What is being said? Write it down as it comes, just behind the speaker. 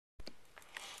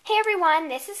Hey everyone,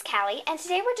 this is Callie, and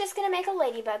today we're just going to make a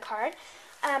ladybug card.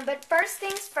 But first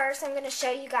things first, I'm going to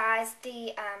show you guys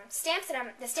the stamp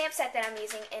set that I'm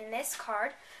using in this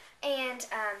card. And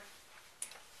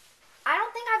I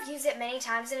don't think I've used it many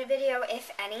times in a video, if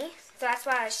any. So that's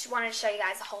why I wanted to show you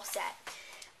guys the whole set.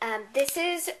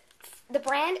 The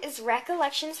brand is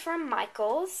Recollections from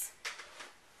Michaels.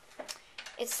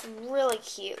 It's really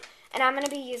cute. And I'm going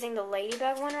to be using the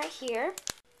ladybug one right here.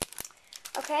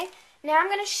 Okay. Now I'm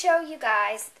going to show you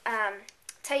guys,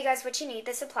 tell you guys what you need,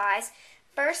 the supplies.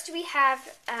 First we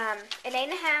have an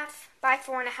 8.5 by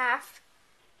 4.5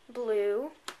 blue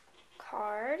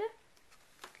card.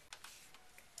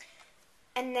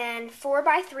 And then 4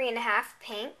 by 3.5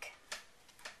 pink.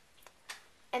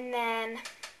 And then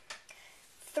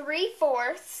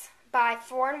 3/4 by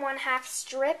 4.5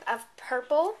 strip of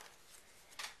purple.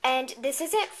 And this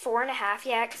isn't 4.5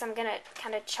 yet because I'm going to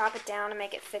kind of chop it down and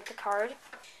make it fit the card.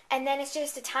 And then it's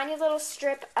just a tiny little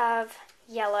strip of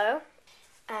yellow.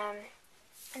 And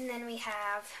then we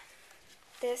have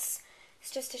this.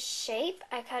 It's just a shape.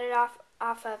 I cut it off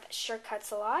of Sure Cuts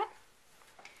A Lot.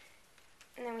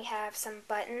 And then we have some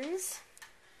buttons.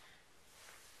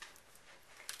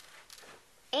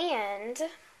 And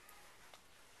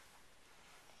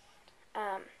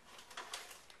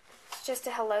it's just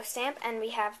a hello stamp. And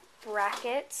we have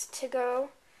brackets to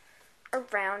go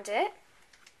around it.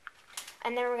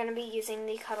 And then we're going to be using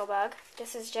the Cuttlebug.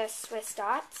 This is just Swiss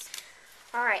dots.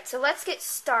 Alright, so let's get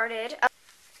started.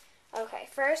 Okay,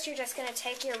 first you're just going to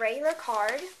take your regular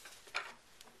card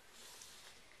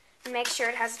and make sure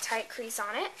it has a tight crease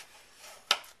on it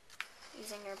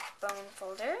using your bone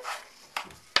folder.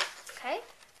 Okay.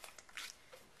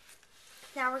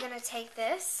 Now we're going to take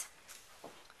this.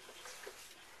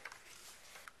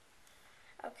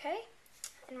 Okay,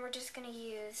 and we're just going to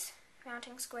use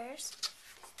mounting squares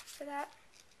for that.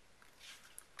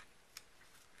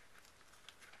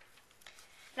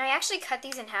 And I actually cut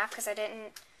these in half because I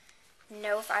didn't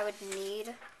know if I would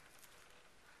need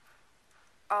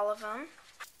all of them.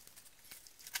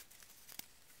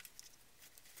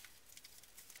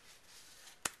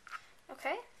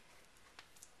 Okay.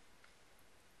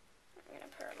 I'm going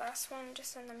to put our last one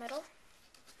just in the middle.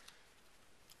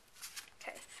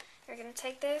 Okay. We're going to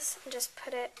take this and just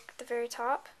put it at the very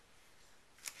top.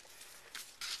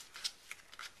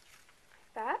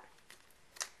 That.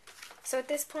 So at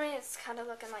this point it's kind of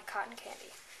looking like cotton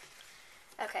candy.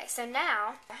 Okay, so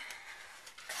now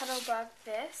Cuttlebug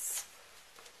this.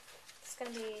 It's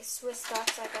going to be Swiss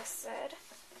dots like I said.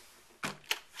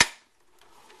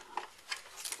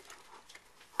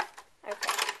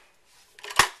 Okay.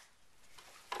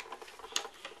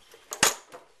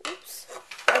 Oops.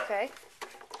 Okay.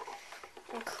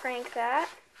 And crank that.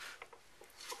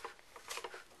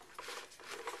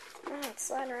 Oh, it's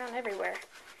sliding around everywhere.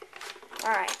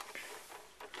 Alright.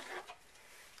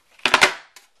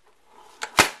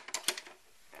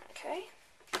 Okay.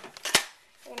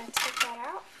 We're going to take that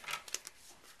out.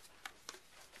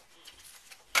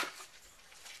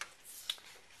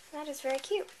 That is very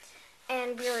cute.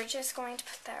 And we were just going to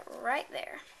put that right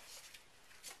there.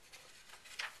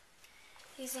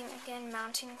 Using, again,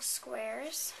 mounting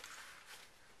squares.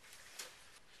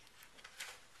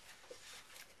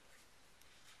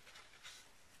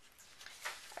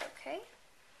 Okay.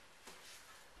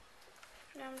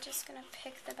 Now I'm just going to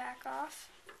pick the back off.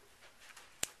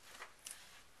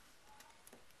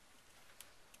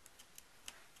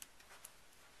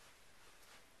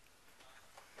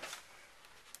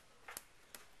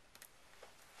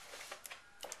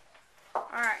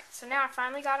 Alright, so now I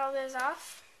finally got all those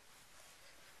off.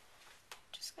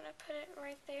 Just going to put it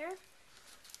right there.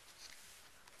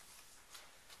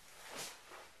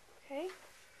 Okay.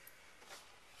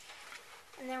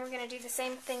 And then we're going to do the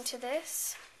same thing to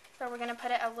this, but we're going to put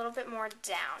it a little bit more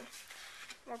down.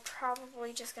 We're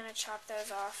probably just going to chop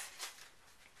those off.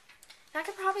 And I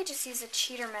could probably just use a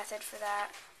cheater method for that.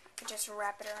 I could just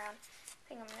wrap it around. I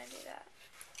think I'm going to do that.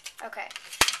 Okay,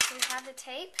 so we have the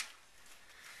tape.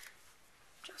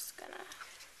 Just going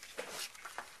to,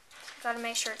 got to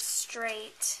make sure it's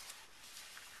straight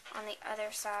on the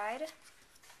other side.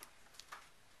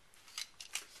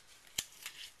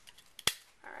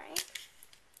 Alright.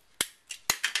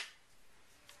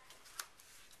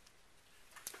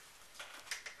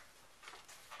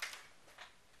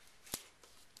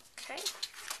 Okay,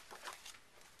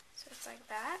 so it's like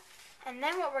that. And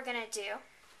then what we're going to do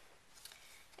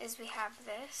is we have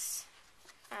this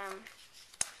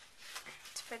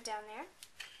to put down there.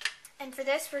 And for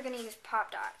this we're going to use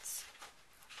pop dots.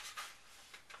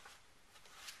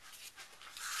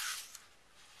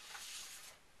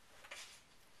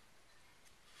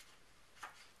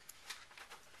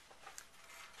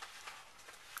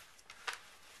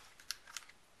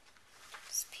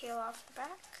 peel off the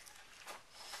back.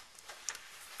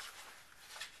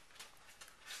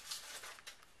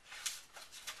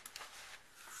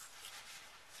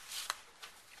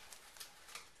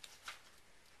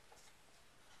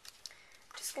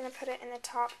 Just going to put it in the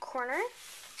top corner.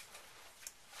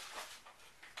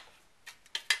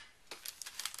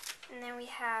 And then we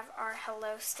have our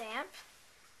hello stamp.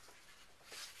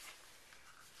 I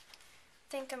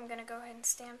think I'm going to go ahead and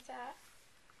stamp that.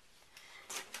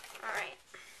 Alright.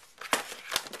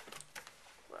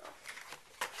 Whoa.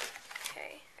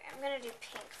 Okay. I'm going to do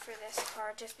pink for this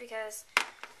card just because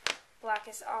black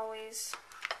is always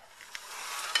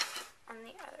on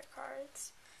the other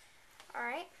cards.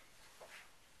 Alright.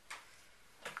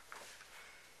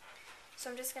 So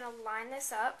I'm just going to line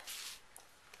this up.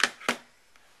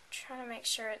 Trying to make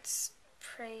sure it's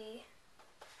pretty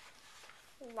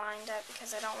lined up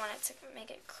because I don't want it to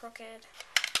make it crooked.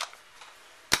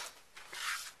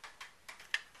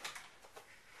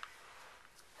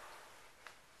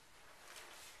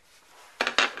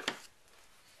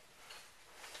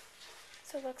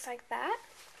 So it looks like that.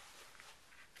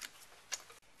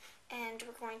 And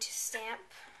we're going to stamp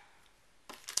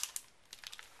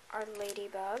our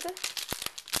ladybug.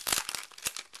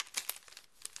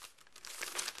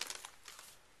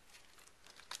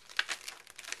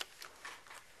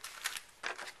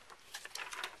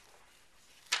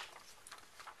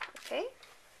 Okay,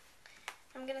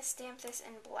 I'm going to stamp this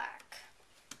in black.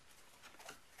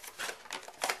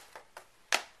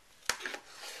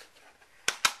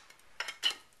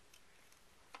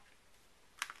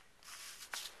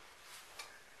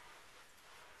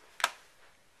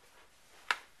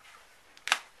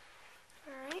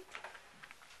 Alright.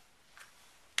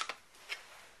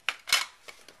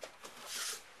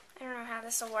 I don't know how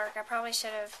this will work. I probably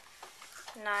should have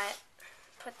not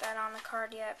put that on the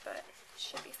card yet, but it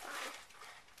should be fine.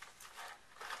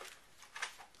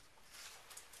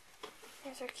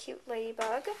 There's our cute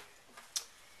ladybug.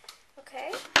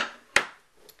 Okay.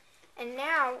 And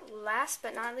now, last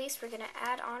but not least, we're going to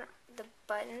add on the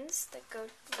buttons that go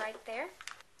right there.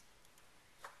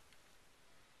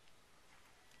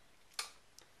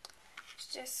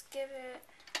 Just give it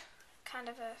kind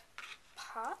of a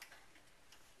pop.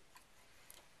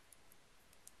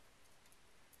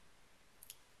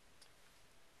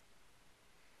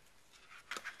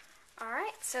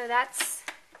 Alright, so that's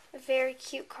a very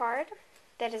cute card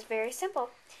that is very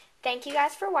simple. Thank you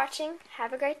guys for watching.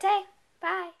 Have a great day.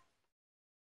 Bye.